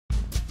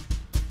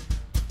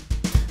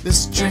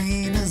This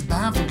train is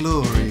bound for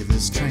glory,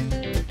 this train.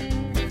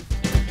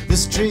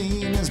 This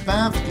train is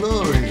bound for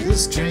glory,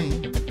 this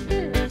train.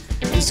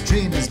 This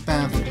train is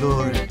bound for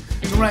glory.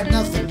 Don't write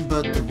nothing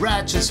but the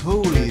righteous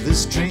holy.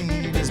 This train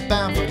is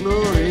bound for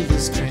glory,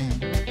 this train.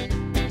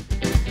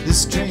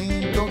 This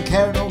train don't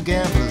carry no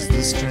gamblers,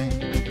 this train.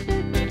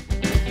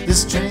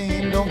 This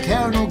train don't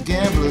carry no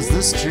gamblers,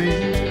 this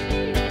train.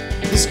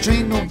 This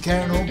train don't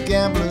carry no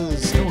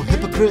gamblers, no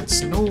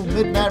hypocrites, no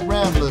midnight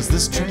ramblers.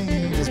 This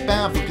train is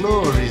bound for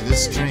glory,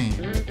 this train.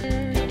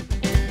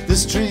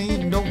 This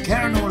train don't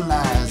carry no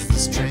lies,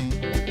 this train.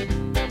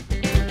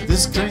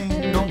 This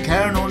train don't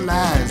carry no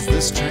lies,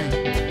 this train.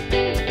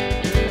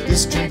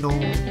 This train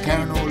don't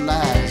carry no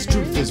lies,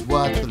 truth is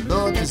what the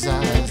Lord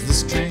desires.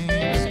 This train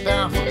is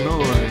bound for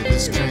glory,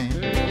 this train.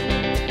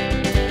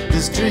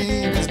 This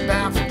train is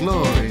bound for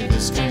glory,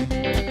 this train.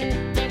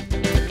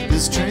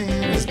 This train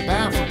is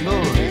bound for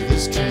glory,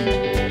 this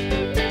train.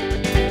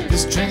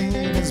 This train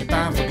is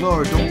bound for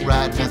glory. Don't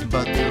ride nothing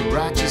but the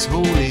righteous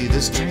holy.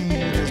 This train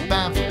is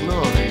bound for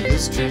glory,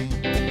 this train.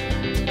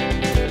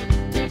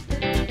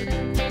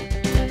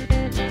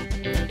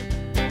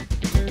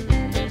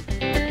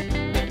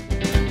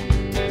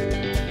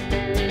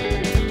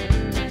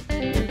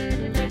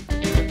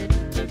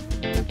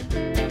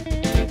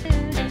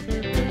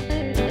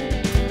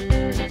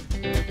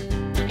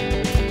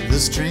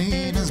 This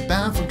train is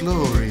bound for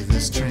glory,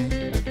 this train.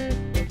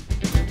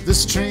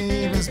 This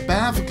train is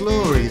bound for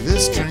glory,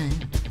 this train.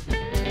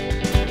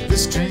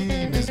 This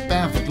train is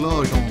bound for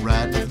glory. Don't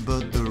ride nothing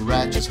but the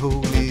righteous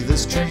holy.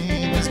 This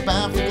train is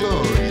bound for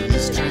glory,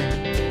 this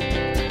train.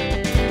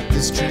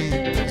 This train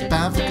is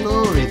bound for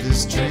glory,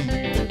 this train.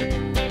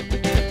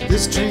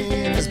 This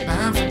train is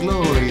bound for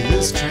glory,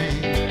 this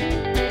train.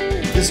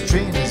 This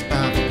train